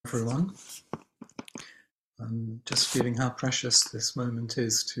everyone. I'm just feeling how precious this moment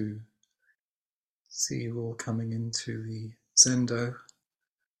is to see you all coming into the Zendo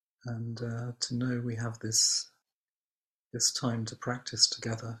and to know we have this time to practice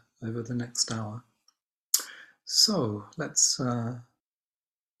together over the next hour. So let's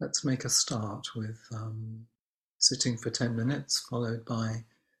make a start with sitting for 10 minutes, followed by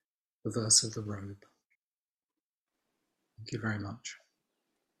the verse of the robe. Thank you very much.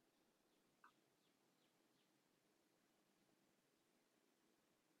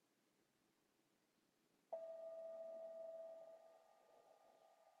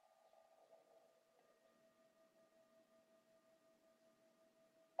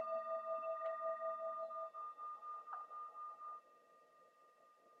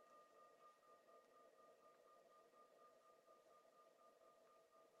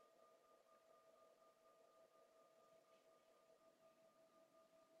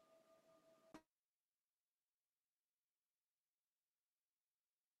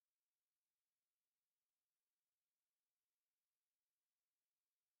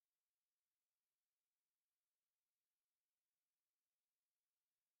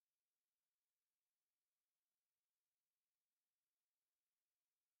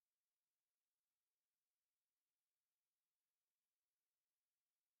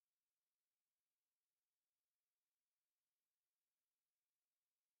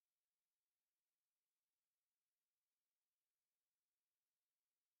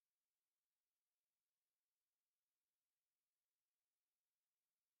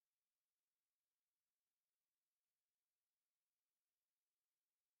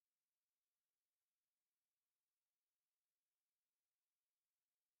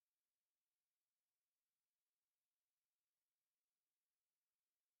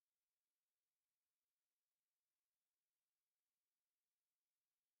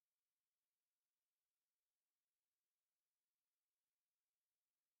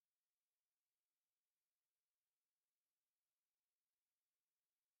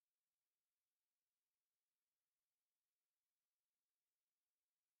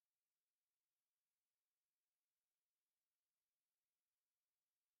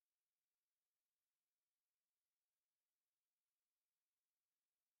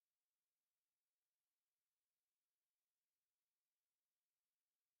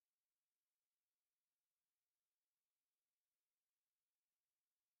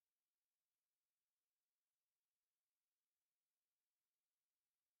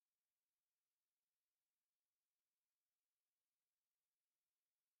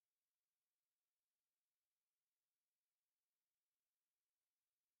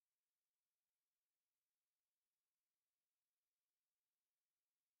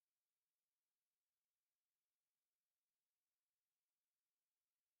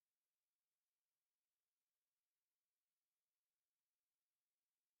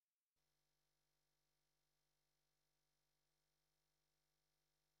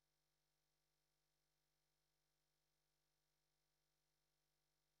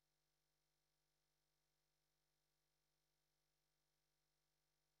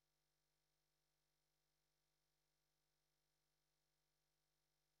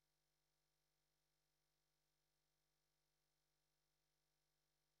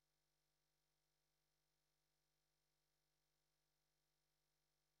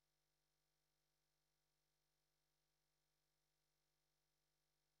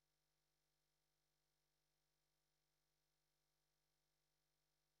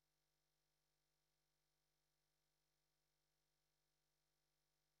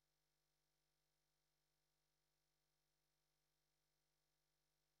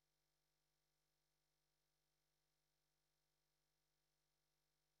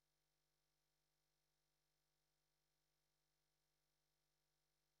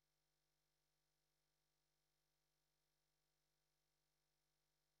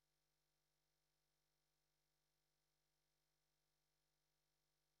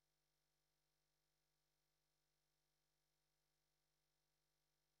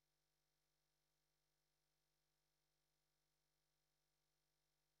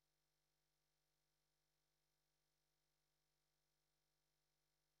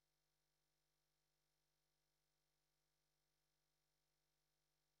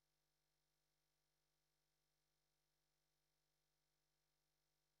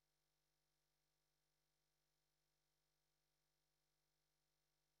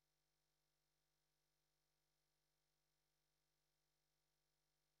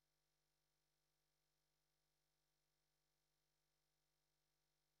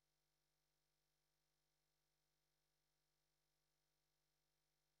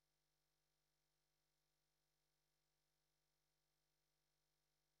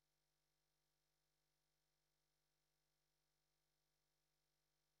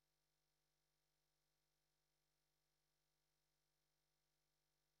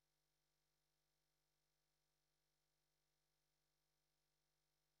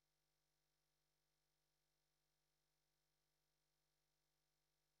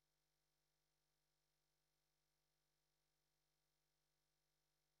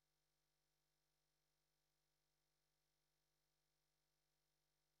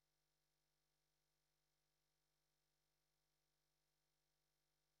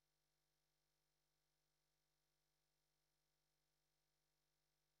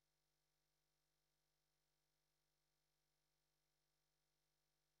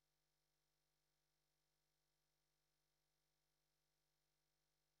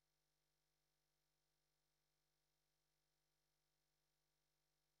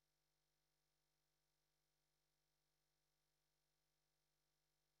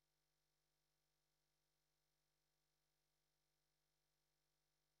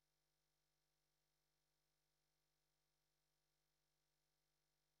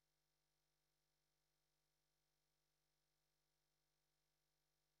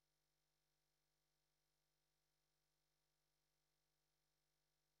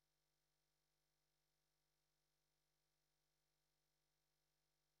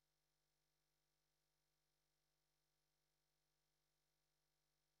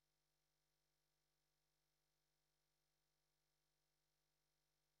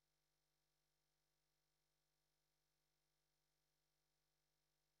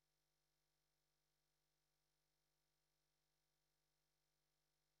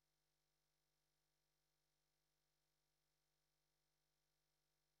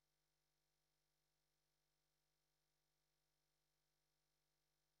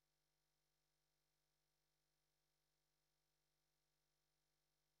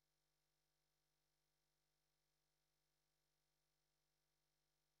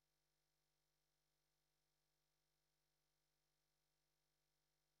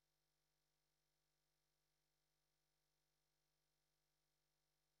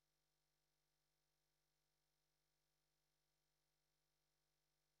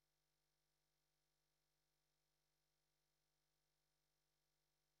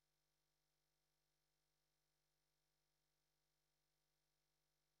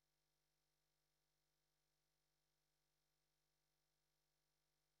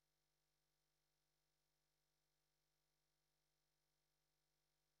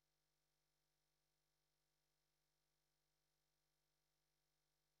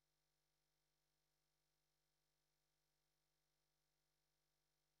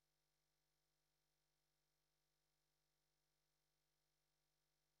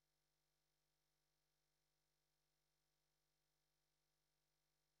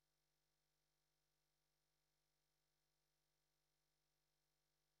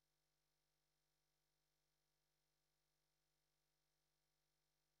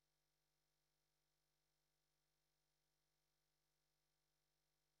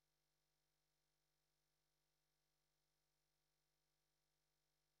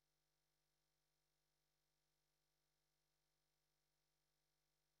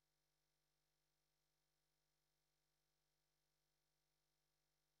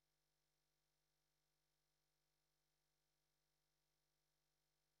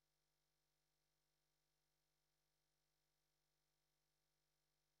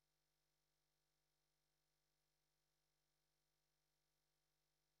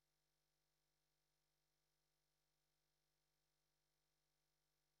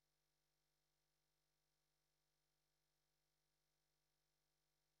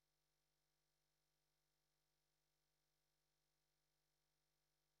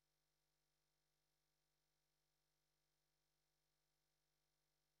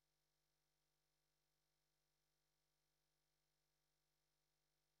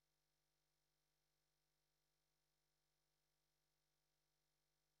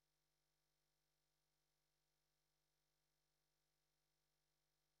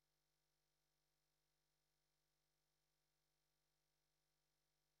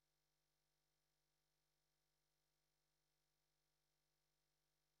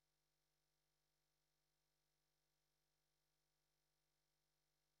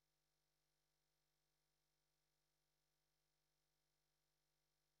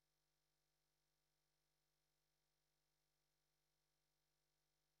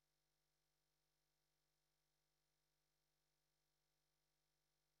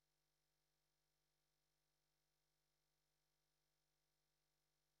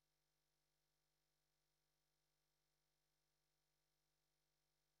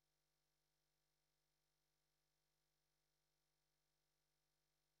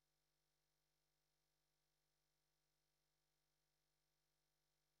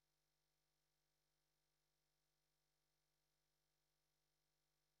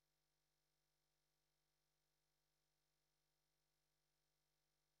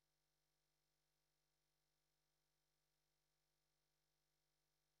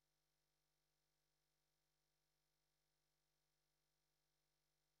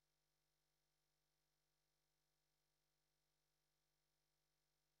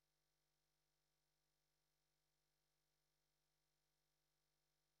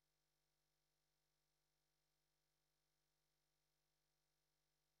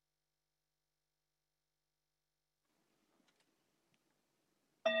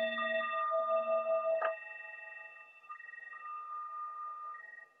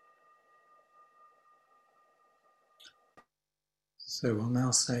 So we'll now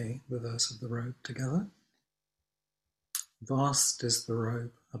say the verse of the robe together. Vast is the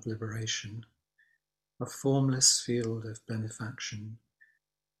robe of liberation, a formless field of benefaction.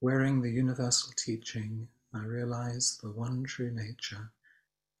 Wearing the universal teaching, I realize the one true nature,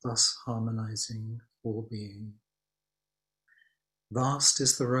 thus harmonizing all being. Vast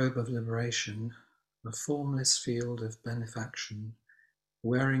is the robe of liberation, a formless field of benefaction.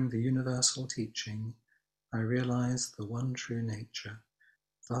 Wearing the universal teaching, I realize the one true nature,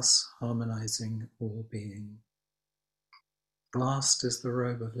 thus harmonizing all being. Vast is the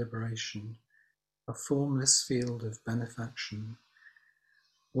robe of liberation, a formless field of benefaction.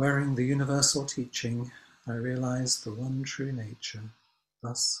 Wearing the universal teaching, I realize the one true nature,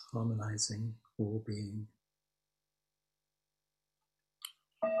 thus harmonizing all being.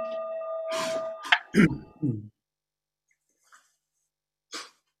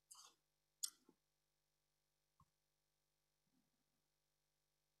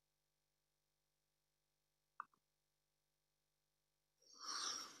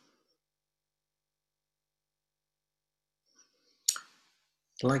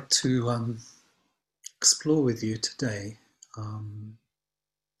 I'd like to explore with you today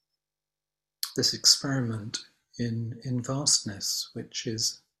this experiment in vastness, which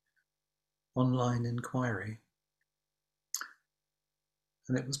is online inquiry.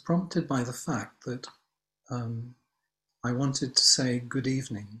 And it was prompted by the fact that I wanted to say good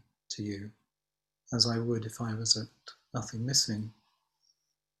evening to you, as I would if I was at Nothing Missing.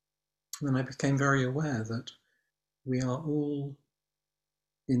 And then I became very aware that we are all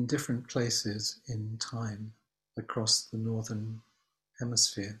in different places in time across the northern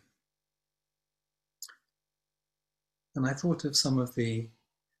hemisphere. And I thought of some of the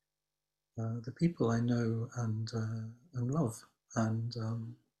people I know and love, and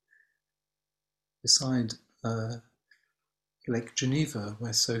beside Lake Geneva,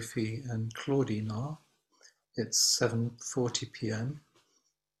 where Sophie and Claudine are, it's 7:40 p.m.,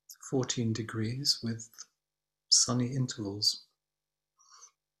 14 degrees with sunny intervals.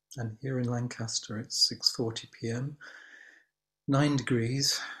 And here in Lancaster, it's 6:40 p.m., 9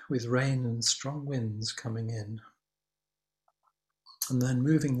 degrees with rain and strong winds coming in. And then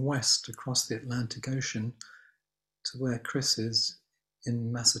moving west across the Atlantic Ocean to where Chris is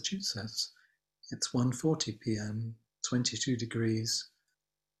in Massachusetts, it's 1:40 p.m., 22 degrees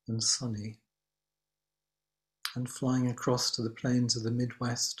and sunny. And flying across to the plains of the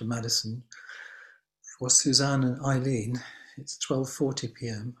Midwest to Madison, for Suzanne and Eileen, it's 12:40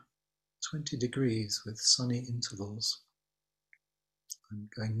 p.m., 20 degrees with sunny intervals. And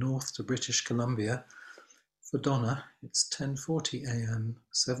going north to British Columbia, for Donna, it's 10:40 a.m.,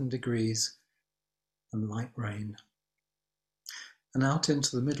 7 degrees and light rain. And out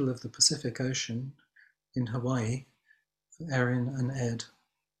into the middle of the Pacific Ocean in Hawaii, for Erin and Ed,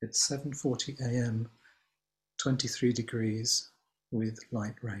 it's 7:40 a.m., 23 degrees with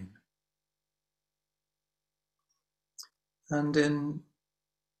light rain. And in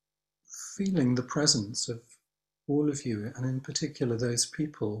feeling the presence of all of you, and in particular those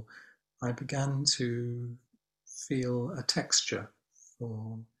people, I began to feel a texture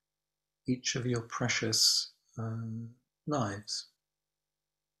for each of your precious lives,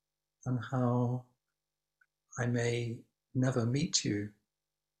 and how I may never meet you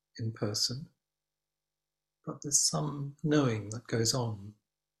in person, but there's some knowing that goes on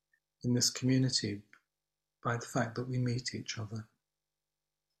in this community by the fact that we meet each other.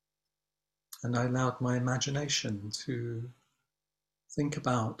 And I allowed my imagination to think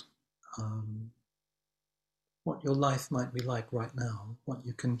about what your life might be like right now, what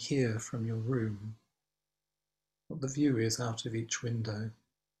you can hear from your room, what the view is out of each window,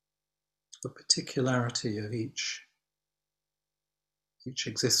 the particularity of each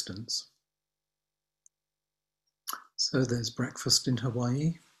existence. So there's breakfast in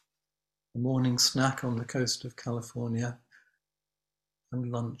Hawaii, a morning snack on the coast of California,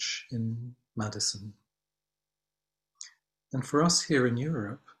 and lunch in Madison. And for us here in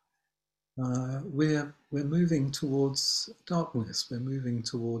Europe, we're moving towards darkness, we're moving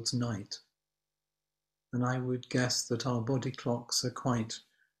towards night. And I would guess that our body clocks are quite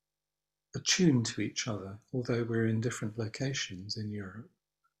attuned to each other, although we're in different locations in Europe.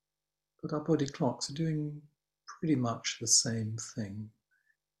 But our body clocks are doing pretty much the same thing.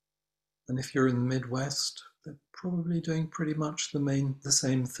 And if you're in the Midwest, they're probably doing pretty much the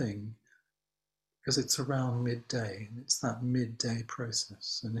same thing, because it's around midday, and it's that midday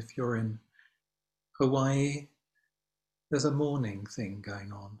process. And if you're in Hawaii, there's a morning thing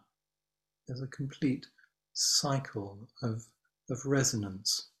going on. There's a complete cycle of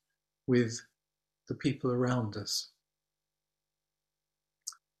resonance with the people around us.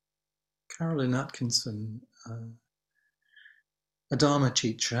 Carolyn Atkinson, a Dharma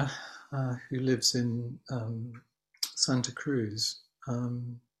teacher who lives in Santa Cruz. A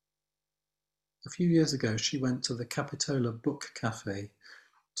few years ago, she went to the Capitola Book Cafe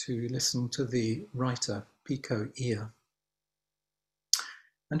to listen to the writer Pico Iyer.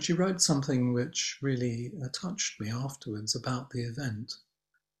 And she wrote something which really touched me afterwards about the event.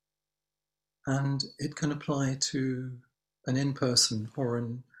 And it can apply to an in-person or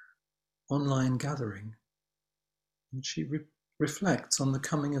an online gathering. And she reflects on the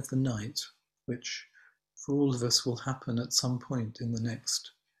coming of the night, which for all of us will happen at some point in the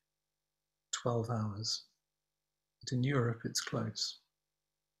next 12 hours. But in Europe, it's close.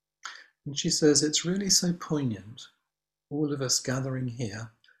 And she says, it's really so poignant, all of us gathering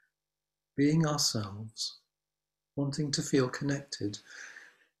here, being ourselves, wanting to feel connected,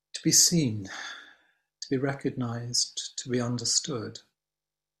 to be seen, to be recognized, to be understood.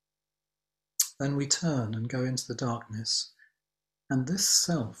 Then we turn and go into the darkness, and this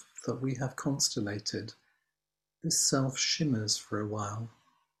self that we have constellated, this self shimmers for a while,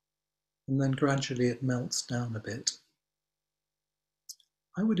 and then gradually it melts down a bit.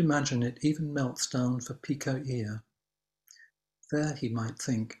 I would imagine it even melts down for Pico Iyer. There he might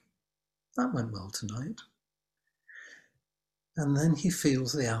think, that went well tonight. And then he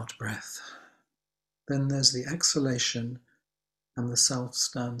feels the out-breath. Then there's the exhalation, and the self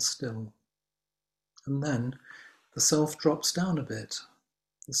stands still. And then the self drops down a bit.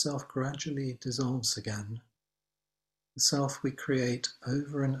 The self gradually dissolves again. The self we create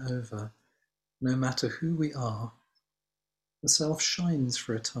over and over, no matter who we are. The self shines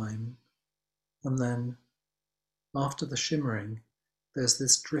for a time, and then, after the shimmering, there's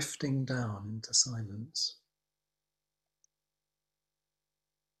this drifting down into silence.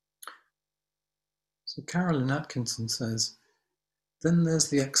 So Carolyn Atkinson says, then there's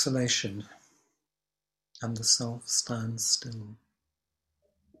the exhalation, and the self stands still.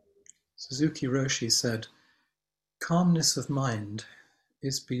 Suzuki Roshi said, calmness of mind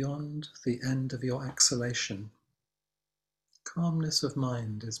is beyond the end of your exhalation. Calmness of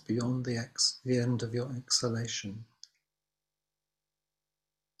mind is beyond the end of your exhalation.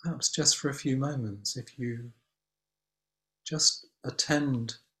 Perhaps just for a few moments, if you just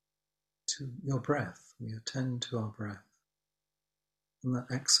attend to your breath, we attend to our breath, and that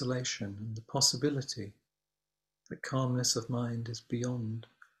exhalation and the possibility that calmness of mind is beyond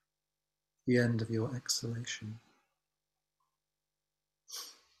the end of your exhalation.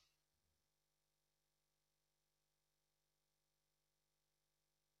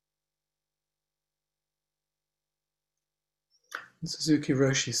 And Suzuki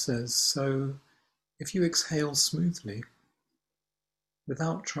Roshi says, so if you exhale smoothly,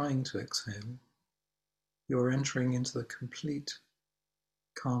 without trying to exhale, you're entering into the complete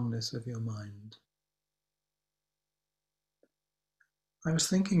calmness of your mind. I was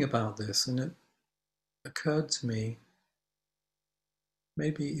thinking about this, and it occurred to me,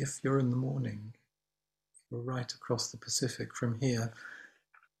 maybe if you're in the morning, if you're right across the Pacific from here,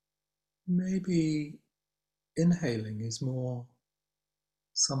 maybe inhaling is more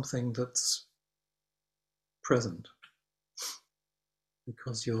something that's present,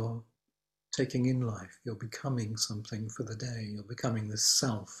 because you're taking in life, you're becoming something for the day, you're becoming this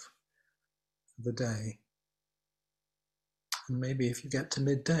self for the day. And maybe if you get to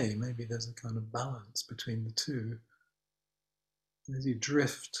midday, maybe there's a kind of balance between the two. And as you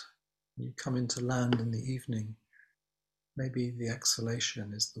drift, you come into land in the evening, maybe the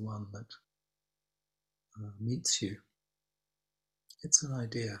exhalation is the one that meets you. It's an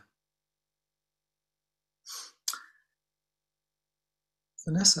idea.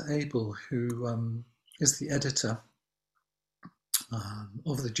 Vanessa Abel, who is the editor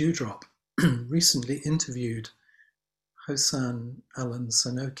of The Dewdrop, recently interviewed Hosan Alan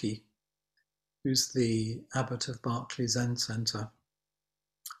Sanoki, who's the abbot of Berkeley Zen Center,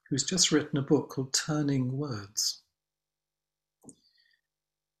 who's just written a book called Turning Words.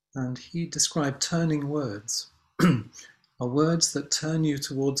 And he described turning words are words that turn you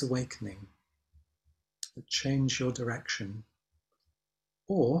towards awakening, that change your direction,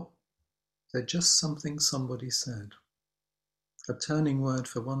 or they're just something somebody said. A turning word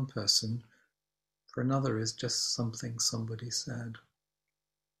for one person, for another is just something somebody said.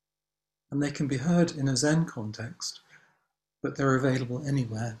 And they can be heard in a Zen context, but they're available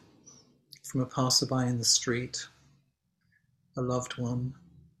anywhere, from a passerby in the street, a loved one,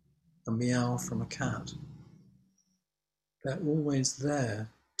 a meow from a cat. They're always there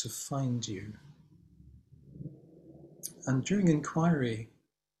to find you. And during inquiry,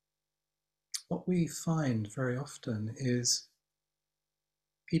 what we find very often is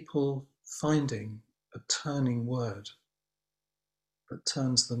people finding a turning word that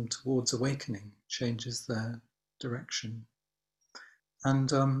turns them towards awakening, changes their direction.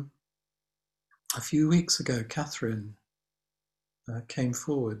 And a few weeks ago, Catherine came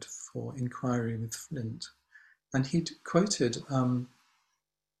forward for inquiry with Flint, and he'd quoted a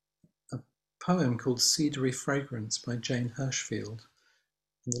poem called Cedary Fragrance by Jane Hirschfield.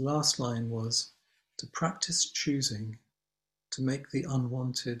 And the last line was, to practice choosing to make the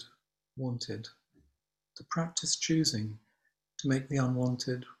unwanted wanted. To practice choosing to make the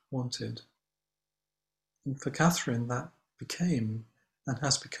unwanted wanted. And for Catherine, that became and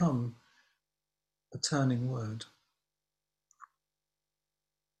has become a turning word.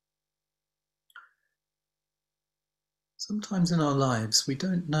 Sometimes in our lives, we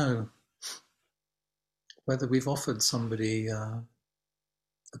don't know whether we've offered somebody a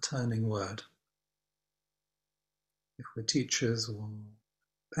turning word. If we're teachers or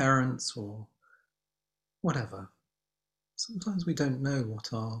parents or whatever, sometimes we don't know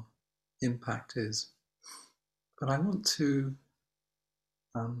what our impact is. But I want to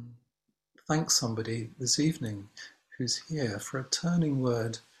thank somebody this evening who's here for a turning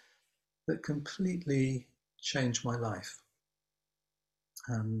word that completely changed my life.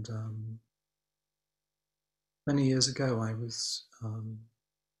 And many years ago, I was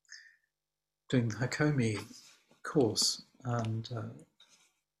doing the Hakomi course, and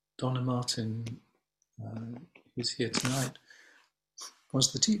Donna Martin, who's here tonight,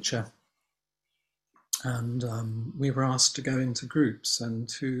 was the teacher. And we were asked to go into groups and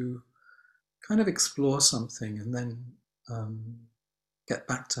to kind of explore something and then get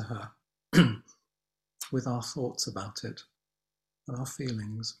back to her with our thoughts about it and our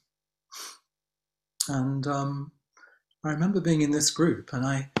feelings. And I remember being in this group, and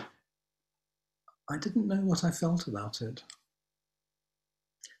I didn't know what I felt about it.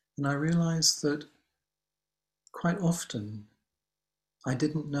 And I realized that quite often I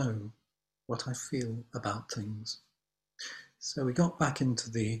didn't know what I feel about things. So we got back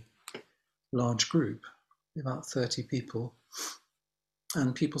into the large group, about 30 people,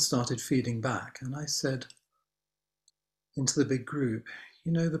 and people started feeding back. And I said into the big group,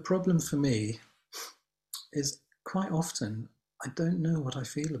 you know, the problem for me is quite often I don't know what I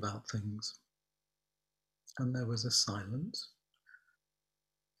feel about things. And there was a silence.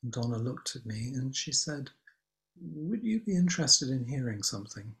 And Donna looked at me and she said, would you be interested in hearing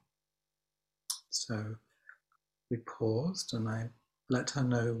something? So we paused and I let her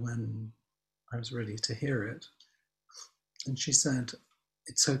know when I was ready to hear it. And she said,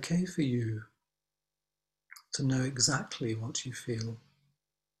 it's okay for you to know exactly what you feel.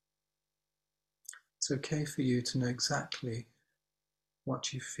 It's okay for you to know exactly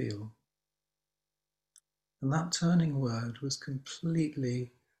what you feel. And that turning word was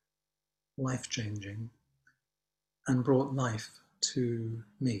completely life-changing and brought life to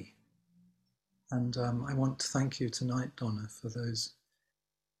me. And I want to thank you tonight, Donna, for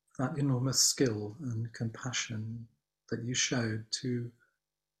that enormous skill and compassion that you showed to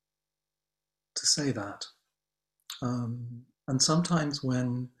say that. And sometimes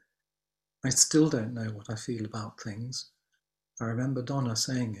when I still don't know what I feel about things, I remember Donna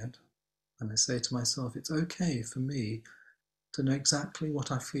saying it, and I say to myself, it's okay for me to know exactly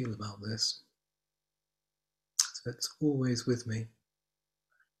what I feel about this. So it's always with me.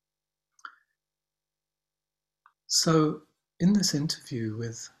 So in this interview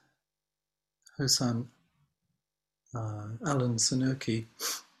with Hosan Alan Sanoki,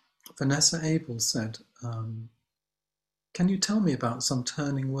 Vanessa Abel said, can you tell me about some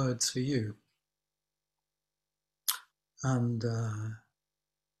turning words for you? And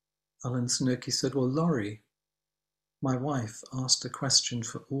Alan Sanoki said, well, Laurie, my wife, asked a question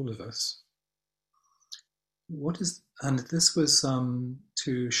for all of us. And this was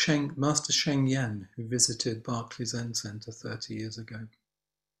to Master Sheng Yen, who visited Berkeley Zen Center 30 years ago.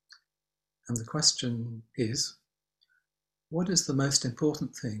 And the question is, what is the most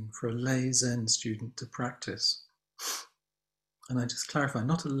important thing for a lay Zen student to practice? And I just clarify,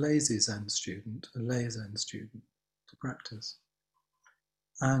 not a lazy Zen student, a lay Zen student to practice.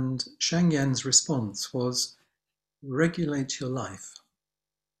 And Sheng Yen's response was, regulate your life.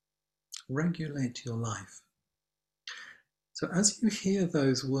 Regulate your life. So as you hear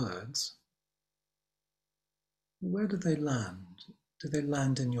those words, where do they land? Do they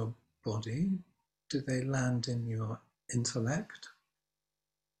land in your body? Do they land in your intellect?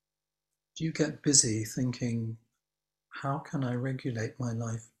 Do you get busy thinking, how can I regulate my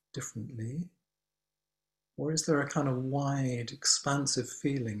life differently? Or is there a kind of wide, expansive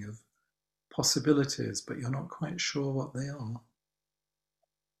feeling of possibilities, but you're not quite sure what they are?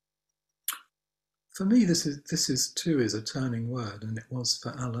 For me, this is too is a turning word, and it was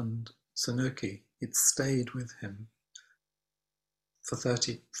for Alan Sanoki. It stayed with him for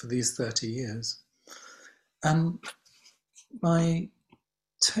these 30 years. And my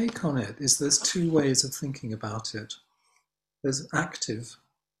take on it is there's two ways of thinking about it. There's an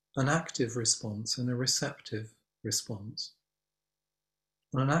active response and a receptive response.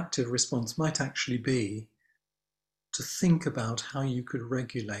 And an active response might actually be to think about how you could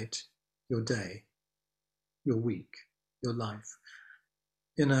regulate your day, your week, your life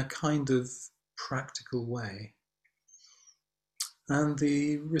in a kind of practical way. And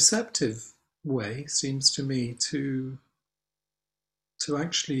the receptive way seems to me to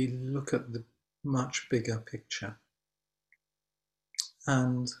actually look at the much bigger picture.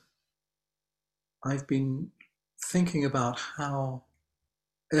 And I've been thinking about how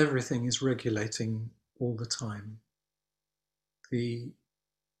everything is regulating all the time. The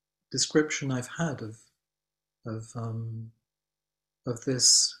description I've had of um, of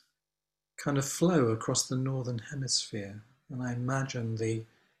this kind of flow across the northern hemisphere, and I imagine the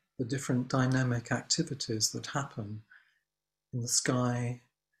different dynamic activities that happen in the sky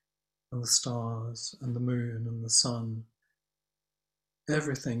and the stars and the moon and the sun.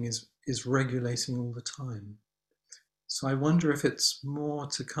 Everything is regulating all the time. So I wonder if it's more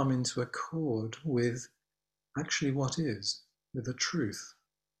to come into accord with actually what is, with the truth,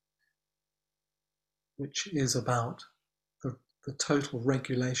 which is about the total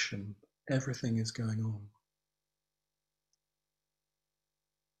regulation. Everything is going on.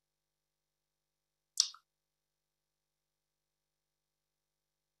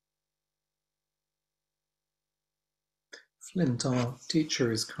 Flint, our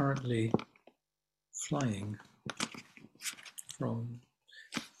teacher, is currently flying from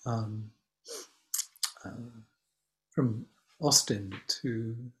um, uh, from Austin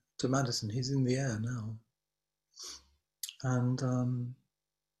to Madison. He's in the air now, and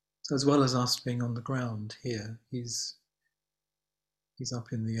as well as us being on the ground here, he's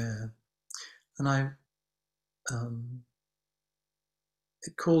up in the air. And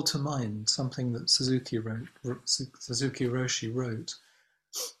it called to mind something that Suzuki Roshi wrote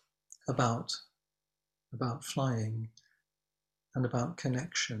about flying and about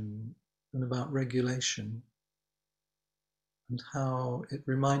connection and about regulation, and how it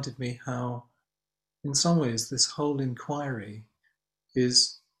reminded me how, in some ways, this whole inquiry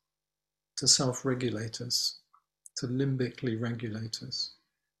is to self-regulate us, to limbically regulate us.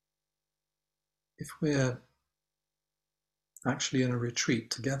 If we're actually in a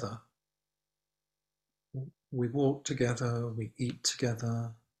retreat together, we walk together, we eat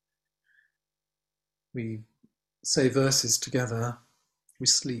together, we say verses together, we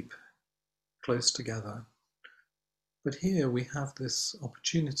sleep close together. But here we have this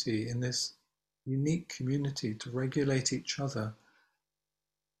opportunity in this unique community to regulate each other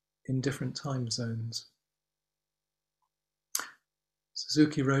in different time zones.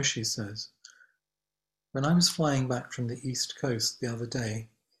 Suzuki Roshi says, "When I was flying back from the East Coast the other day,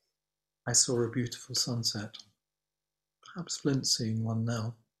 I saw a beautiful sunset. Perhaps Flint's seeing one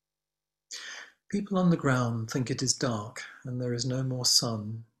now. People on the ground think it is dark and there is no more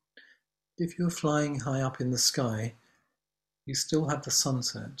sun. If you are flying high up in the sky, you still have the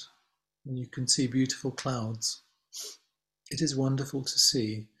sunset, and you can see beautiful clouds. It is wonderful to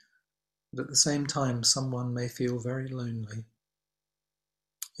see, but at the same time someone may feel very lonely.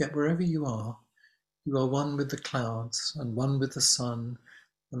 Yet wherever you are one with the clouds and one with the sun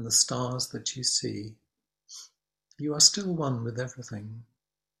and the stars that you see. You are still one with everything.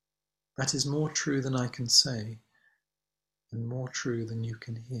 That is more true than I can say, and more true than you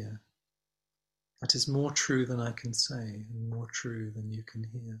can hear. That is more true than I can say, and more true than you can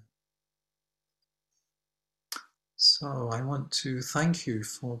hear." So I want to thank you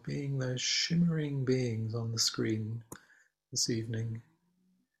for being those shimmering beings on the screen this evening,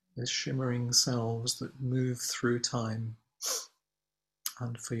 those shimmering selves that move through time,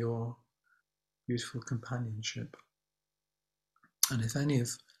 and for your beautiful companionship. And if any of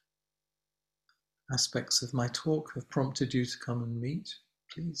aspects of my talk have prompted you to come and meet,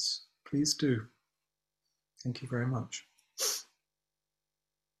 please do. Thank you very much.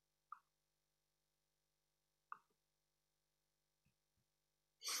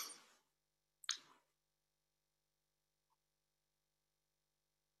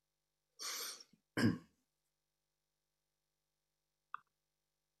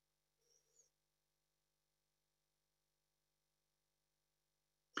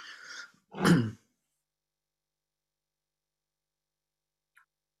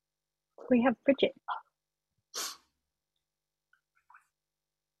 We have Bridget.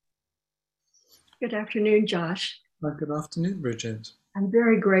 Good afternoon, Josh. Good afternoon, Bridget. I'm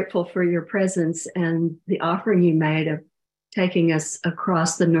very grateful for your presence and the offering you made of taking us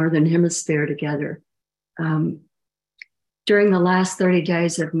across the Northern Hemisphere together. Um, During the last 30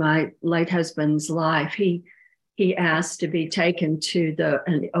 days of my late husband's life, he asked to be taken to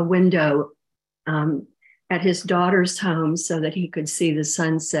a window at his daughter's home so that he could see the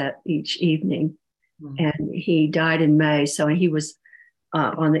sunset each evening. And he died in May, so he was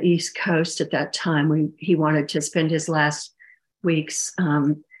on the East Coast at that time. He wanted to spend his last weeks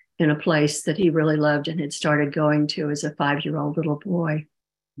in a place that he really loved and had started going to as a 5-year-old little boy.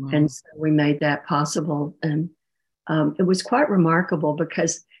 And so we made that possible. And it was quite remarkable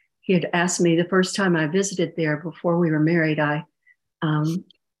because he had asked me the first time I visited there before we were married.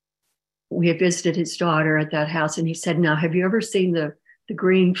 We had visited his daughter at that house, and he said, "Now, have you ever seen the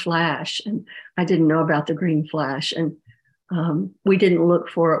green flash?" And I didn't know about the green flash, and we didn't look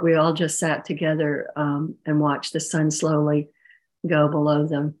for it. We all just sat together and watched the sun slowly go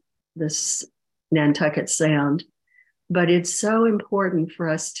below this Nantucket Sound. But it's so important for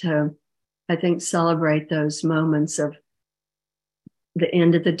us to, I think, celebrate those moments of the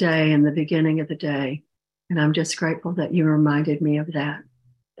end of the day and the beginning of the day. And I'm just grateful that you reminded me of that.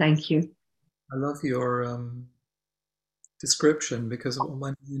 Thank you. I love your description because what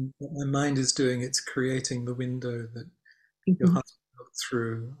my mind is doing, it's creating the window that your husband looked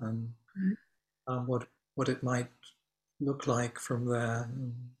through and what it might look like from there.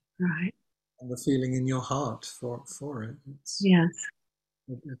 Right. And the feeling in your heart for it. Yes.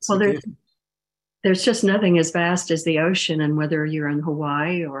 It's Well, a gift. there's just nothing as vast as the ocean, and whether you're in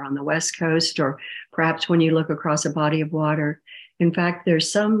Hawaii or on the West Coast, or perhaps when you look across a body of water. In fact,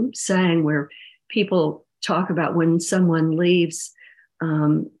 there's some saying where people talk about when someone leaves,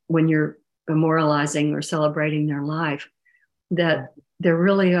 when you're memorializing or celebrating their life, that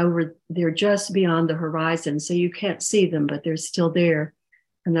they're just beyond the horizon. So you can't see them, but they're still there.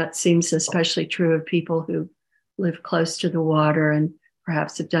 And that seems especially true of people who live close to the water and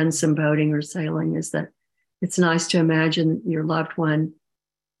perhaps have done some boating or sailing, is that it's nice to imagine your loved one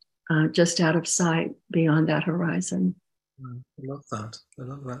just out of sight beyond that horizon. I love that. I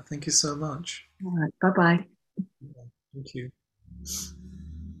love that. Thank you so much. All right. Bye-bye. Thank you.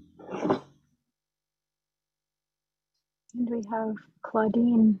 And we have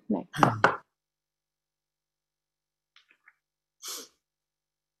Claudine next.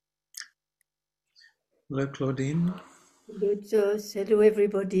 Hello, Claudine. Hello, Josh. Hello,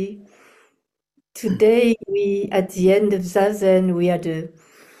 everybody. Today, at the end of Zazen, we had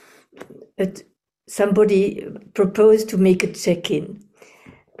somebody proposed to make a check-in.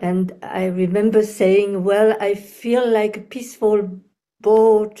 And I remember saying, well, I feel like a peaceful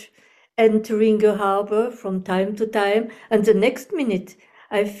boat entering a harbor from time to time. And the next minute,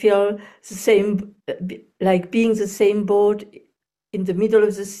 I feel the same, like being the same boat in the middle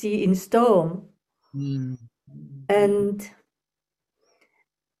of the sea in storm. And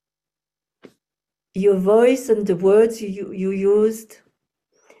your voice and the words you used,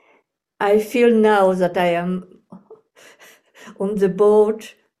 I feel now that I am on the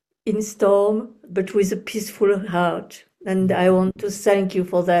boat in storm, but with a peaceful heart. And I want to thank you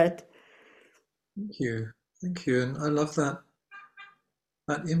for that. Thank you. Thank you. And I love that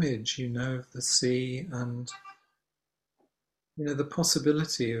image, of the sea and, the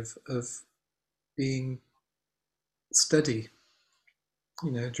possibility of being steady,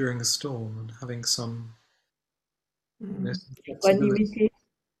 during a storm and having some, some flexibility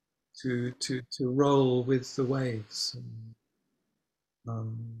to roll with the waves.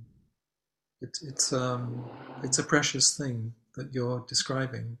 And, it's a precious thing that you're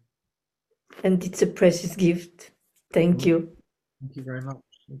describing. And it's a precious gift. Thank you. Thank you very much.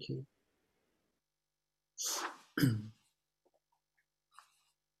 Thank you.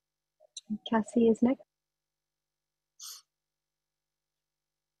 Cassie is next.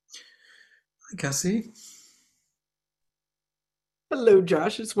 Hi, Cassie. Hello,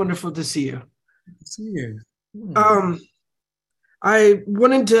 Josh. It's wonderful to see you. Good to see you. I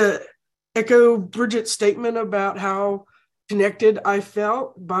wanted to echo Bridget's statement about how connected I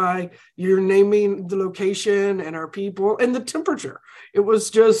felt by your naming the location and our people and the temperature. It was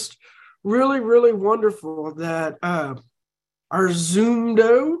just really, really wonderful that our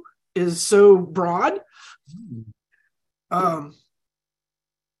Zoom-do is so broad.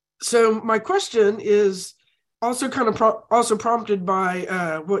 So my question is also kind of also prompted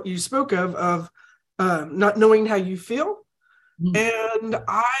by what you spoke of not knowing how you feel. And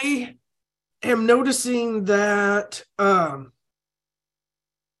I am noticing that trying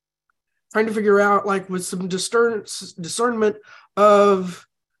to figure out, like, with some discernment of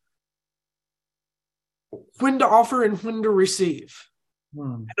when to offer and when to receive.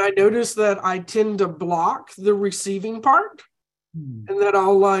 And I notice that I tend to block the receiving part, and that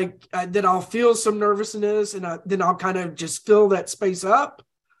I'll feel some nervousness, and then I'll kind of just fill that space up.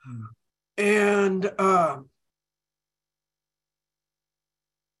 And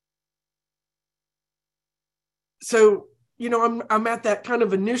so, I'm at that kind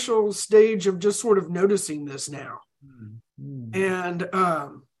of initial stage of just sort of noticing this now. And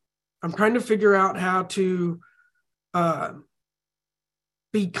I'm trying to figure out how to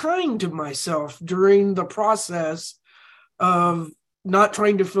be kind to myself during the process of not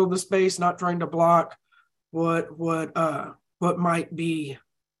trying to fill the space, not trying to block what might be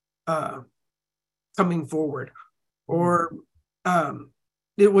coming forward. Or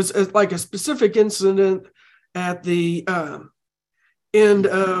it was like a specific incident at the end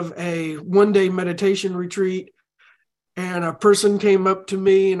of a one-day meditation retreat, and a person came up to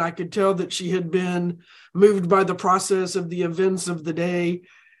me, and I could tell that she had been moved by the process of the events of the day.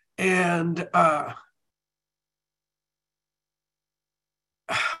 And I'm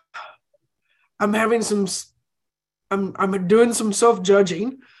doing some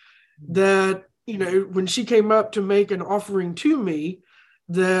self-judging that, when she came up to make an offering to me,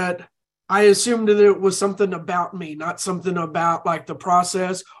 that I assumed that it was something about me, not something about like the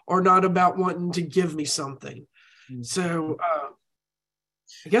process, or not about wanting to give me something. So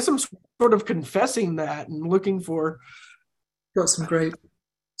I guess I'm sort of confessing that and looking for. Got some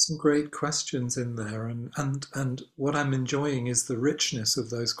great questions in there, and what I'm enjoying is the richness of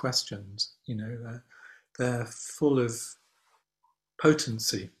those questions. They're full of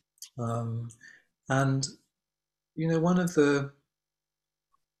potency, and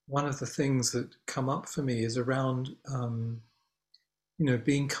one of the things that come up for me is around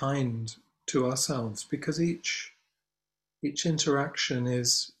being kind to ourselves, because each interaction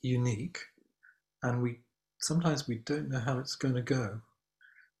is unique, and sometimes we don't know how it's going to go.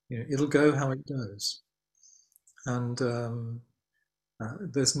 It'll go how it goes, and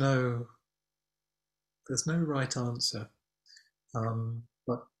there's no right answer.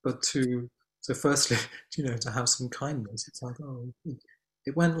 But so firstly, to have some kindness. It's like, oh,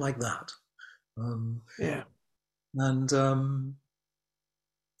 it went like that. Yeah. And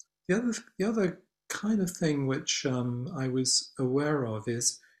the other kind of thing which I was aware of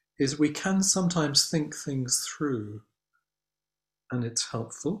is we can sometimes think things through, and it's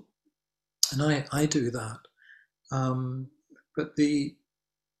helpful, and I do that. But the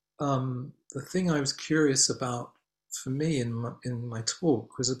thing I was curious about for me in my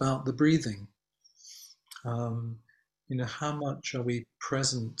talk was about the breathing. How much are we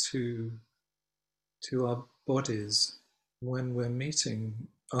present to our bodies when we're meeting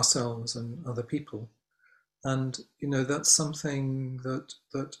ourselves and other people? And that's something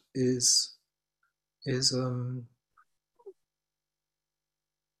that is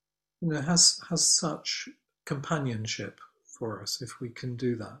has such companionship for us if we can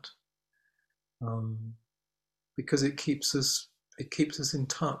do that, because it keeps us in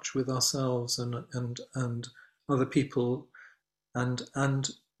touch with ourselves and other people, and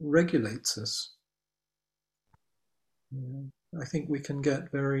regulates us. I think we can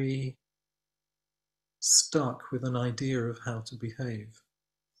get very stuck with an idea of how to behave.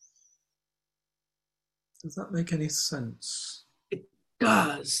 Does that make any sense? It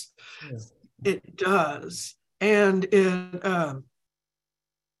does. Yeah. It does. And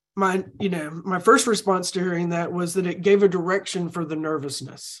my first response to hearing that was that it gave a direction for the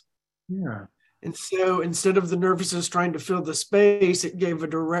nervousness. Yeah. And so instead of the nervousness trying to fill the space, it gave a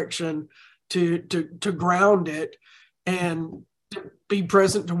direction to ground it and to be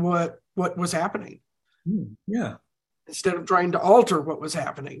present to what was happening. Yeah. Instead of trying to alter what was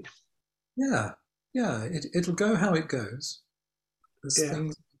happening. Yeah. Yeah. It'll go how it goes.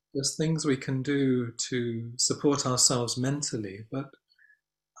 There's things we can do to support ourselves mentally, but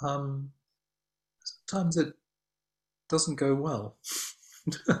sometimes it doesn't go well.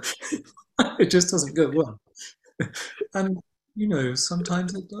 It just doesn't go well. And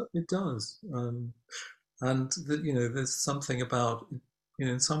sometimes it does. And there's something about,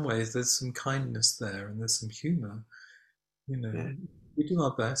 in some ways there's some kindness there, and there's some humor. We do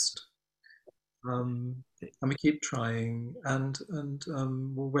our best, and we keep trying, and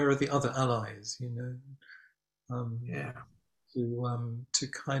well, where are the other allies? To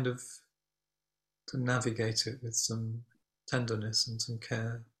kind of to navigate it with some tenderness and some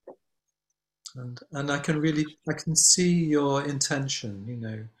care. And I can see your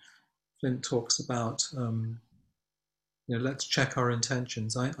intention. Flint talks about let's check our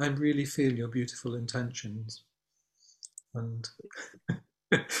intentions. I really feel your beautiful intentions, and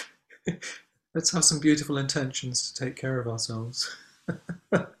let's have some beautiful intentions to take care of ourselves.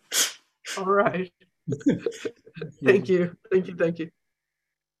 All right. Thank Thank you. Thank you. Thank you.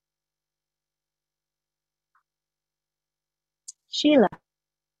 Sheila.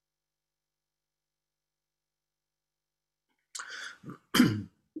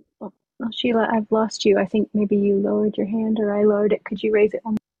 Oh, Sheila, I've lost you. I think maybe you lowered your hand or I lowered it. Could you raise it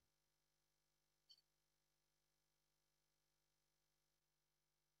one?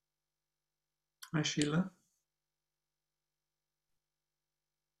 Hi, Sheila.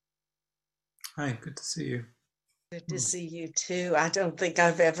 Hi, good to see you. Good to see you too. I don't think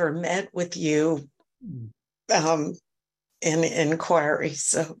I've ever met with you in inquiry,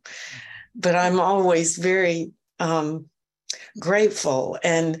 but I'm always very grateful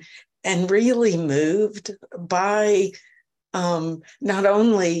and really moved by not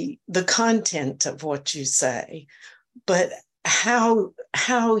only the content of what you say, but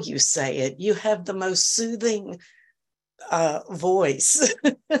how you say it. You have the most soothing voice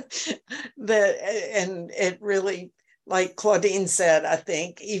that, and it really, like Claudine said, I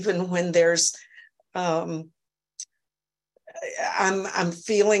think even when there's I'm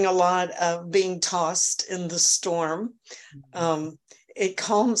feeling a lot of being tossed in the storm, it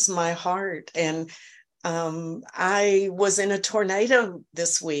calms my heart. And I was in a tornado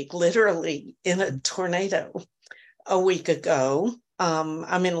this week, literally in a tornado a week ago.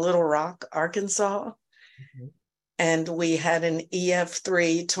 I'm in Little Rock, Arkansas, and we had an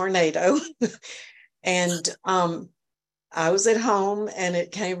EF3 tornado. And I was at home and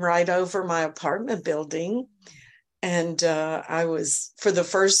it came right over my apartment building. And I was, for the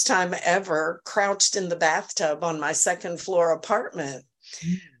first time ever, crouched in the bathtub on my second floor apartment.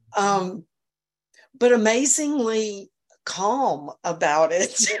 But amazingly calm about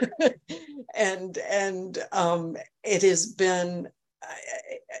it. and it has been,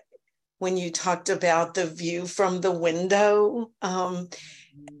 when you talked about the view from the window,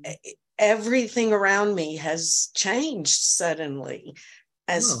 everything around me has changed suddenly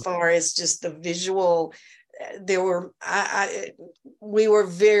as far as just the visual. There were, we were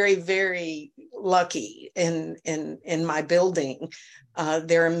very, very lucky in my building.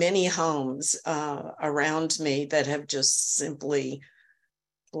 There are many homes around me that have just simply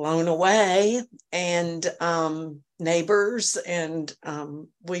blown away, and neighbors, and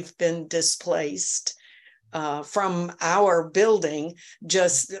we've been displaced from our building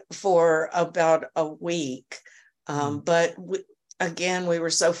just for about a week. But again, we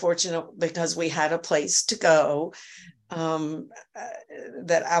were so fortunate because we had a place to go,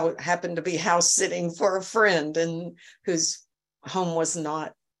 that I happened to be house sitting for a friend and whose home was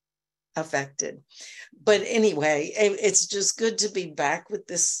not affected. But anyway, it's just good to be back with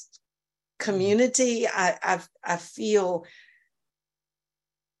this community. I feel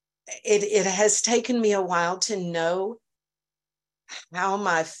it has taken me a while to know how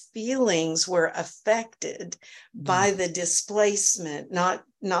my feelings were affected by the displacement, not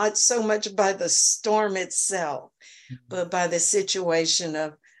so much by the storm itself, but by the situation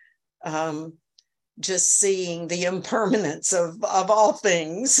of just seeing the impermanence of all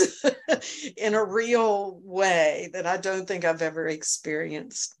things in a real way that I don't think I've ever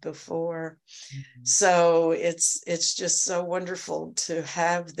experienced before. So it's just so wonderful to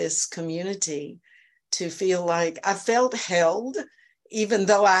have this community, to feel like I felt held, even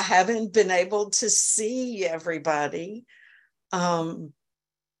though I haven't been able to see everybody. I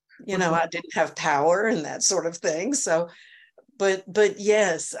didn't have power and that sort of thing. So, but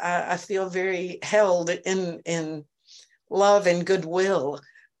yes, I feel very held in love and goodwill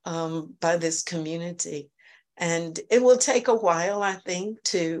by this community. And it will take a while, I think,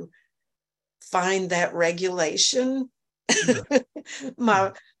 to find that regulation.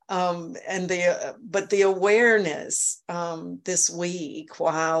 But the awareness this week,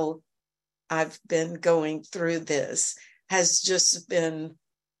 while I've been going through this, has just been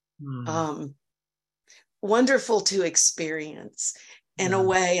wonderful to experience in a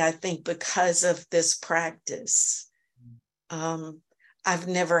way. I think because of this practice, I've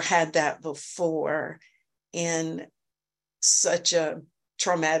never had that before in such a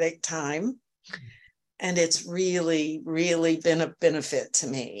traumatic time. And it's really, really been a benefit to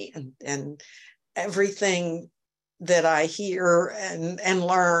me. And everything that I hear and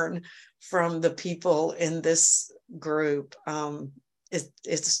learn from the people in this group,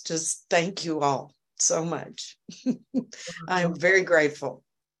 it's just, thank you all so much. I am very grateful.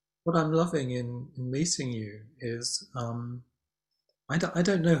 What I'm loving in meeting you is I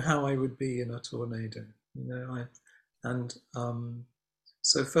don't know how I would be in a tornado,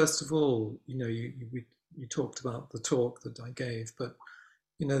 so first of all, you talked about the talk that I gave, but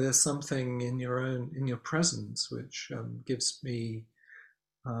there's something in your presence which gives me,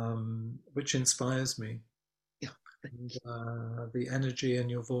 which inspires me. Yeah. And, the energy in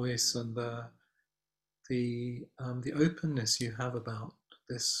your voice and the openness you have about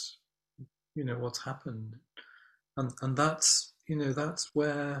this, what's happened, and that's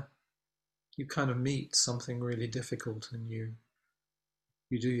where you kind of meet something really difficult, and you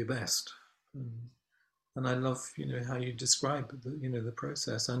do your best. And I love, how you describe the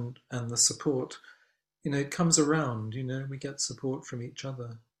process and the support. It comes around. We get support from each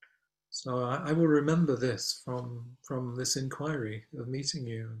other. So I will remember this from this inquiry of meeting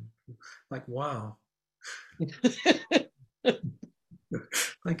you. Like, wow.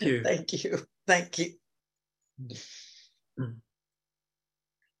 Thank you. Thank you. Thank you.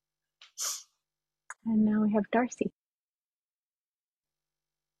 And now we have Darcy.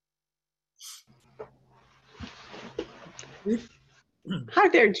 Hi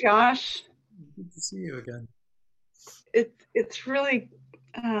there, Josh. Good to see you again. It's really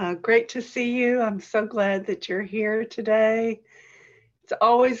great to see you. I'm so glad that you're here today. It's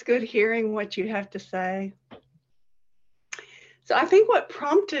always good hearing what you have to say. So I think what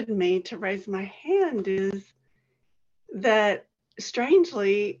prompted me to raise my hand is that,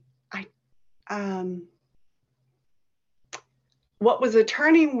 strangely, what was a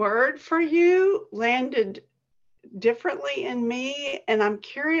turning word for you landed differently in me, and I'm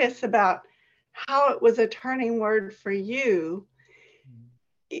curious about how it was a turning word for you.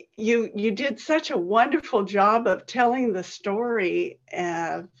 You did such a wonderful job of telling the story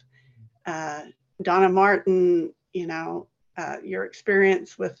of Donna Martin, your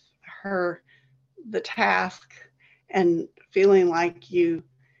experience with her, the task, and feeling like you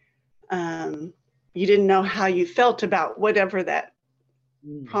didn't know how you felt about whatever that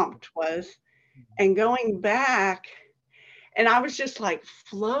prompt was, and going back, and I was just like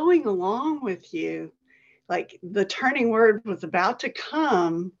flowing along with you, like the turning word was about to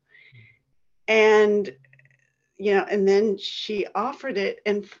come, and and then she offered it,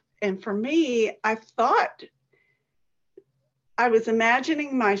 and for me, I thought I was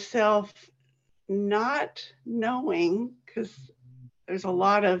imagining myself not knowing, because there's a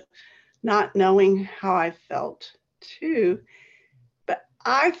lot of not knowing how I felt too, but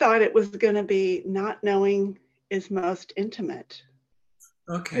I thought it was going to be not knowing is most intimate.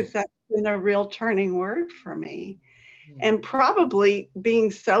 Okay. Because that's been a real turning word for me. And probably being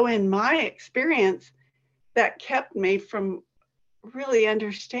so in my experience, that kept me from really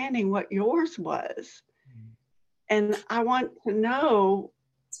understanding what yours was. And I want to know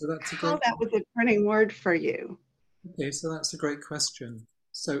how that was a turning word for you. Okay, so that's a great question.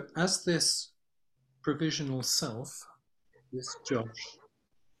 So as this provisional self, this Josh,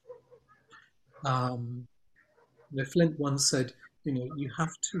 Flint once said, you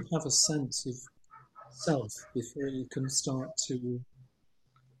have to have a sense of self before you can start to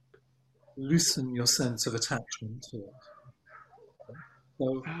loosen your sense of attachment to it.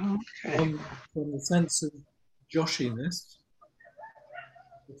 So from the sense of Joshiness,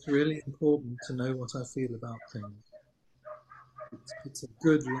 it's really important to know what I feel about things. It's a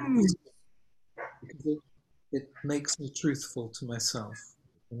good life because it makes me truthful to myself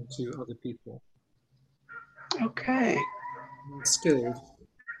and to other people. Okay. I'm skilled,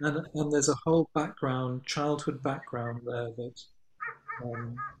 and there's a whole background, childhood background there that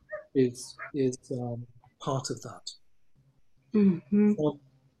is part of that. Mm-hmm.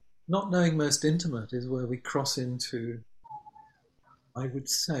 Not knowing most intimate is where we cross into, I would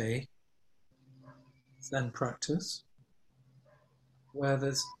say, Zen practice, where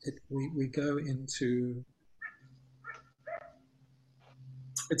we go into.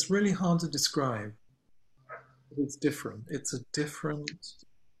 It's really hard to describe. It's different. It's a different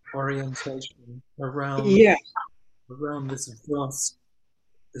orientation around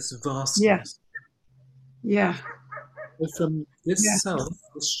this vastness. Yeah. From this self,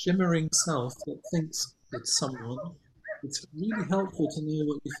 this shimmering self that thinks it's someone, it's really helpful to know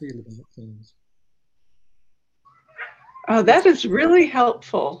what you feel about things. Oh, that is really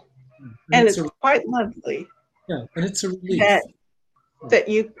helpful. And it's quite lovely. Yeah, and it's a relief.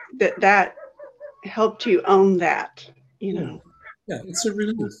 That helped you own that, Yeah, it's a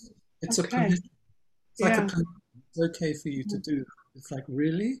relief. It's a permission. It's like a permission. It's okay for you to do that. It's like,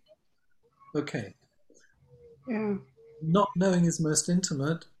 really? Okay. Yeah. Not knowing is most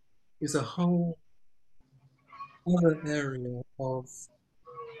intimate is a whole other area of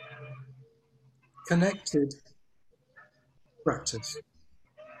connected practice.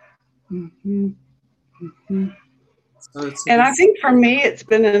 Mm-hmm. Mm-hmm. So and I think for me, it's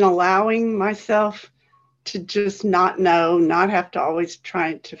been in allowing myself to just not know, not have to always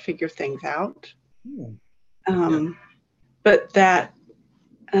try to figure things out. But that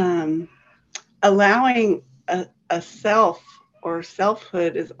allowing a self or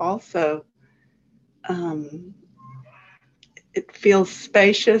selfhood is also, it feels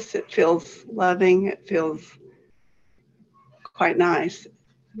spacious, it feels loving, it feels quite nice.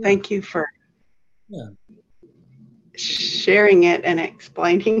 Thank you for sharing it and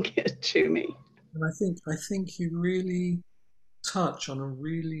explaining it to me. And I think you really touch on a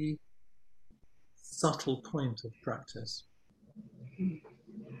really subtle point of practice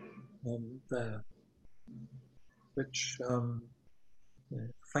there, which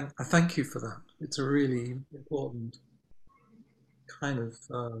I thank you for that. It's a really important kind of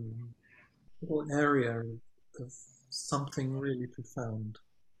little area of something really profound.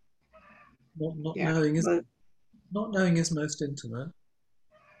 Not knowing is most intimate.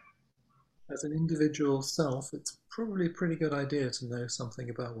 As an individual self, it's probably a pretty good idea to know something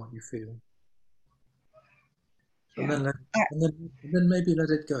about what you feel. And then maybe let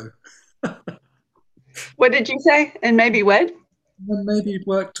it go. What did you say? And maybe what? And then maybe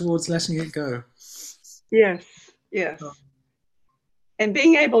work towards letting it go. Yes. And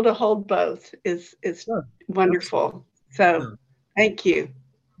being able to hold both is wonderful. So thank you.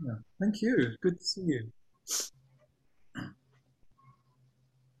 Yeah, thank you. Good to see you.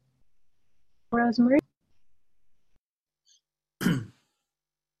 Rosemary? Hi,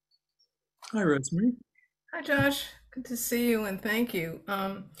 Rosemary. Hi, Josh. Good to see you, and thank you.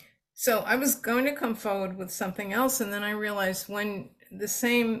 So I was going to come forward with something else, and then I realized when the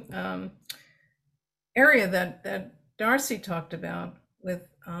same area that Darcy talked about with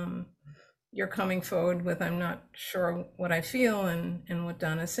you're coming forward with, I'm not sure what I feel, and what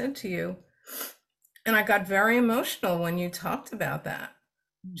Donna said to you. And I got very emotional when you talked about that.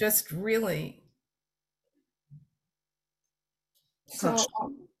 Just really. So,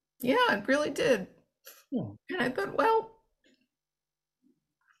 yeah, it really did. Yeah. And I thought, well,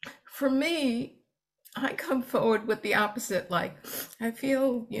 for me, I come forward with the opposite, like, I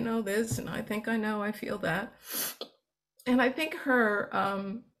feel, this, and I think I know I feel that. And I think her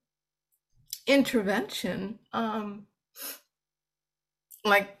intervention,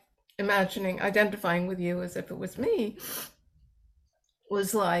 like identifying with you as if it was me,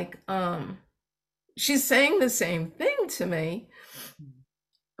 was like, she's saying the same thing to me,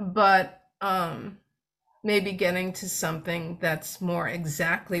 but maybe getting to something that's more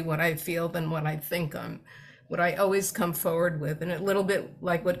exactly what I feel than what I think what I always come forward with. And a little bit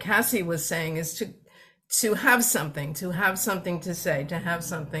like what Cassie was saying is to have something to say, to have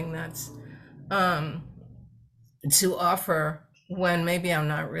something that's to offer when maybe I'm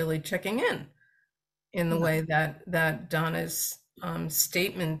not really checking in the way that Donna's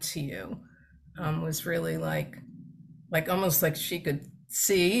statement to you was really like almost like she could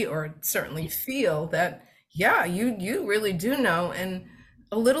see or certainly feel that, yeah, you really do know, and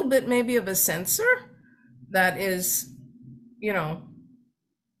a little bit maybe of a sensor that is,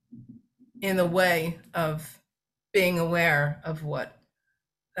 in the way of being aware of what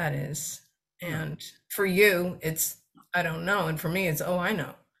that is. And for you, it's, I don't know. And for me, it's, oh, I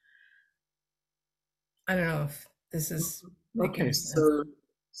know. I don't know if this is okay. So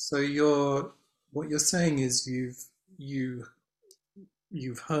what you're saying is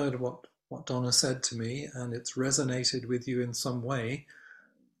you've heard what Donna said to me, and it's resonated with you in some way.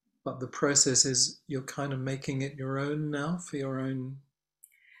 But the process is you're kind of making it your own now for your own.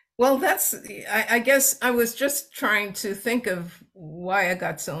 Well, that's, I guess I was just trying to think of why I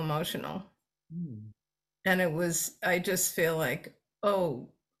got so emotional. And it was, I just feel like, oh,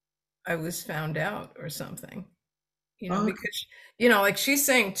 I was found out or something, because, like she's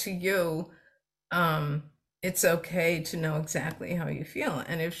saying to you, it's okay to know exactly how you feel.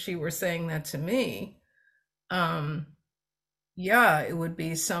 And if she were saying that to me, yeah, it would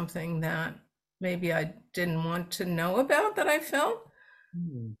be something that maybe I didn't want to know about that I felt.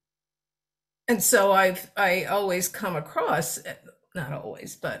 And so I always come across, not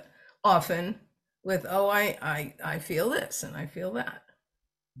always, but often with, oh, I feel this and I feel that.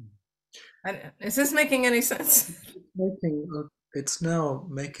 Is this making any sense? It's now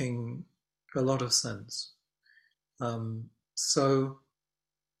making a lot of sense. So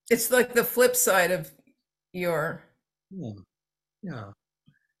it's like the flip side of your. Yeah.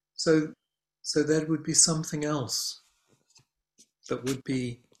 So there would be something else that would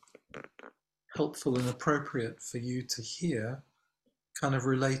be helpful and appropriate for you to hear, kind of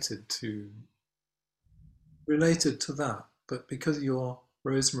related to that. But because you're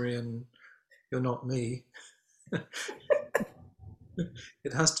Rosemary and you're not me,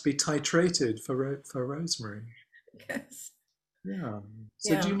 It has to be titrated for Rosemary. Yes. Yeah.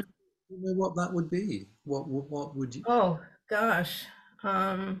 So Yeah. do you know what that would be? What would you? Oh gosh.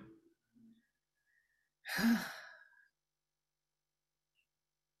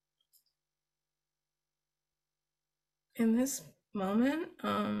 In this moment,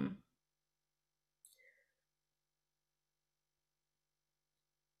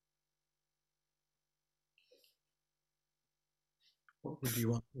 What would you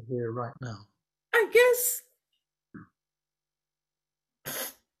want to hear right now? I guess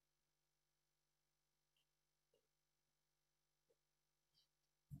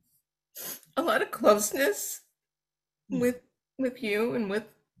a lot of closeness with you and with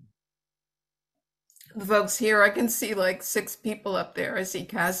the folks here. I can see like 6 people up there. I see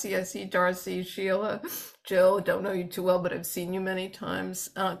Cassie, I see Darcy, Sheila, Jill. Don't know you too well, but I've seen you many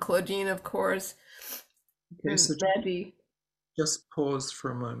times. Claudine, of course. Okay, so Maddie. just pause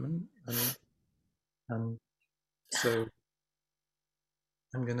for a moment, and so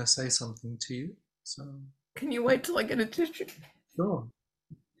I'm going to say something to you. So Can you wait till I get a tissue? sure,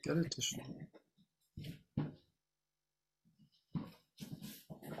 get a tissue.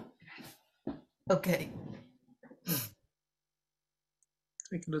 Okay.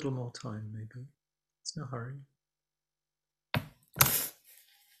 Take a little more time, maybe. It's no hurry.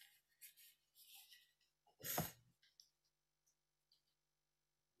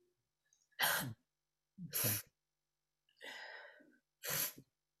 Okay.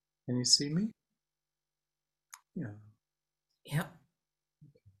 Can you see me? Yeah. Yep.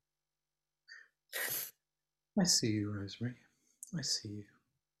 I see you, Rosemary. I see you.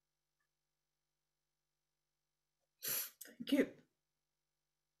 Thank you.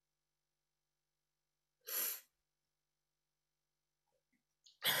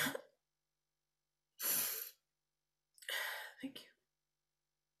 Thank you.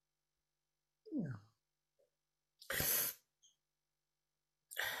 Yeah.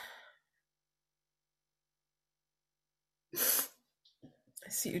 I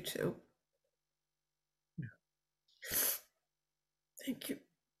see you too. Yeah. Thank you.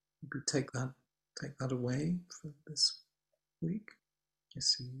 Maybe take that away for this week. I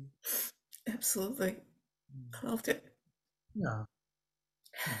see you. Absolutely. I loved it. Yeah.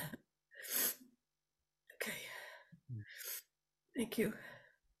 Okay. Thank you.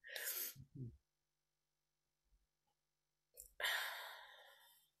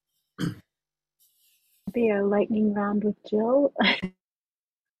 Be a lightning round with Jill.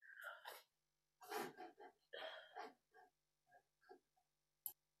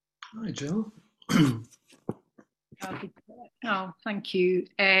 Hi, Jill. Oh, thank you.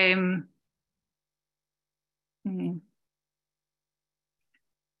 I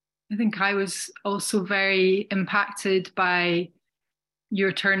think I was also very impacted by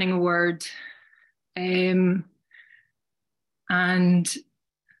your turning a word. And I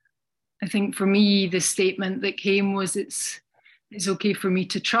think for me, the statement that came was it's okay for me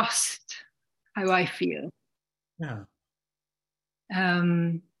to trust how I feel. Yeah.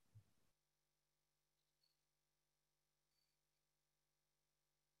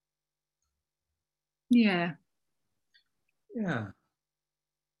 Yeah. Yeah.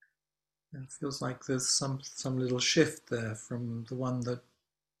 It feels like there's some little shift there from the one that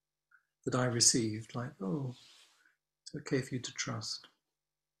I received. Like, oh, it's okay for you to trust.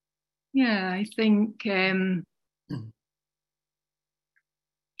 Yeah, I think I'm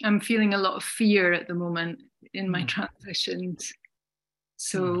feeling a lot of fear at the moment in my transitions.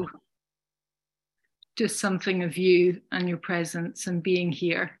 So just something of you and your presence and being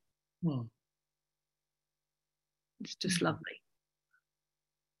here. It's just lovely.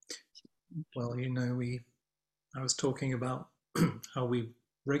 Well, you know, I was talking about how we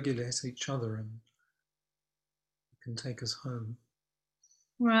regulate each other and it can take us home.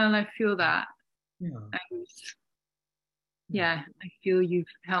 Well, I feel that. Yeah. I feel you've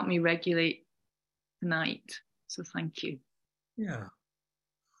helped me regulate tonight. So thank you. Yeah.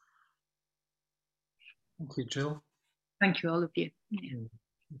 Thank you, Jill. Thank you, all of you. Yeah.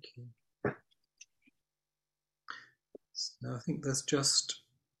 Thank you. So I think there's just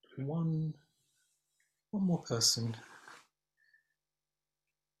one more person.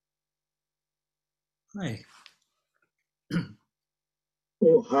 Hi.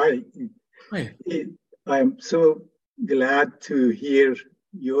 Oh, hi. Hi. I'm so glad to hear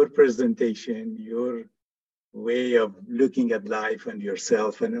your presentation, your way of looking at life and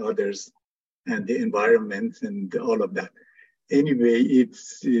yourself and others and the environment and all of that. Anyway,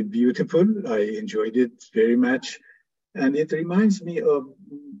 it's beautiful. I enjoyed it very much. And it reminds me of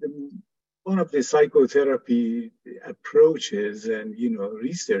one of the psychotherapy approaches and,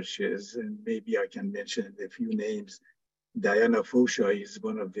 researches, and maybe I can mention a few names. Diana Fosha is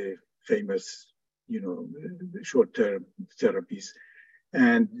one of the famous, short-term therapies.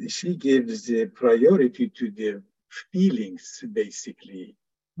 And she gives the priority to the feelings, basically,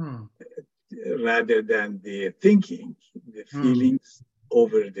 rather than the thinking, the feelings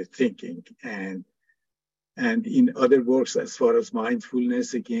over the thinking. And in other works, as far as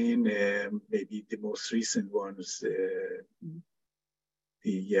mindfulness, again, maybe the most recent ones, the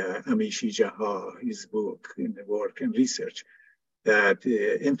Amishi Jaha, his book in the work and research, that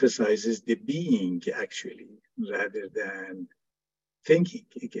emphasizes the being, actually, rather than thinking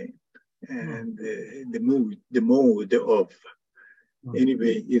again, and the mode of.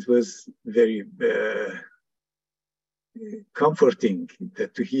 Anyway, it was very comforting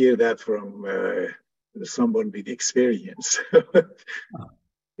to hear that from someone with experience.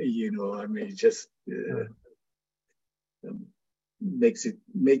 Just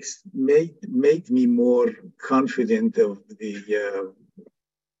made me more confident of the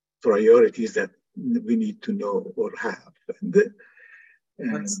priorities that we need to know or have.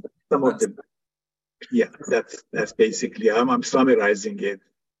 And some of them, that's basically, I'm summarizing it.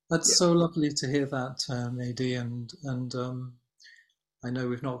 That's so lovely to hear that, Nadie, and I know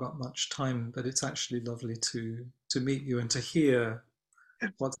we've not got much time, but it's actually lovely to meet you and to hear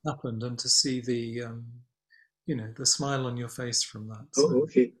what's happened and to see the the smile on your face from that. So. Oh,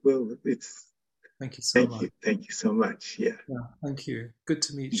 okay. Well, thank you so much. Thank you so much. Yeah. Thank you. Good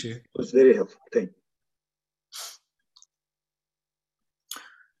to meet you. It was very helpful. Thank you.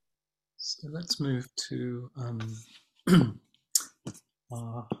 So let's move to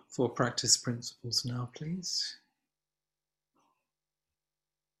our 4 practice principles now, please.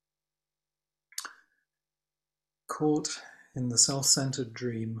 Caught in the self-centered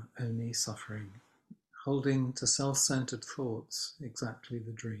dream, only suffering. Holding to self-centered thoughts, exactly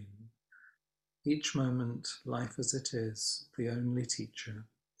the dream. Each moment, life as it is, the only teacher.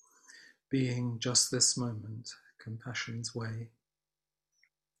 Being just this moment, compassion's way.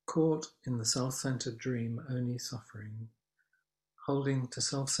 Caught in the self-centered dream, only suffering. Holding to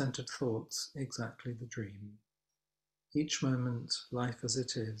self-centered thoughts, exactly the dream. Each moment, life as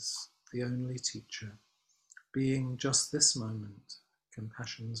it is, the only teacher. Being just this moment,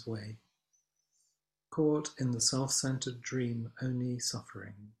 compassion's way. Caught in the self-centered dream, only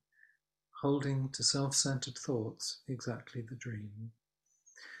suffering. Holding to self-centered thoughts, exactly the dream.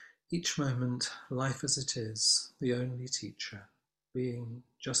 Each moment, life as it is, the only teacher. Being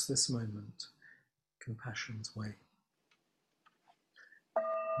just this moment, compassion's way. Thank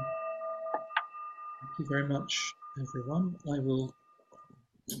you very much, everyone. I will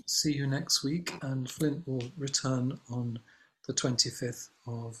see you next week, and Flint will return on the 25th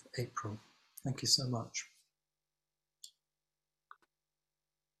of April. Thank you so much.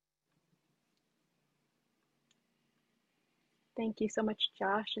 Thank you so much,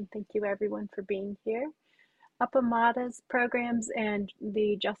 Josh, and thank you everyone for being here. Appamada's programs and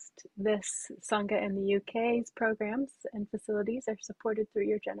the Just This Sangha in the UK's programs and facilities are supported through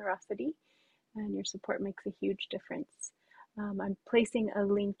your generosity, and your support makes a huge difference. I'm placing a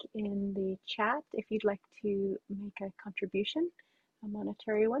link in the chat if you'd like to make a contribution, a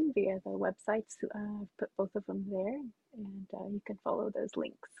monetary one via the websites. I've put both of them there, and you can follow those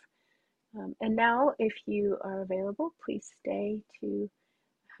links. And now, if you are available, please stay to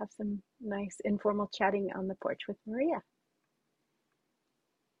have some nice informal chatting on the porch with Maria.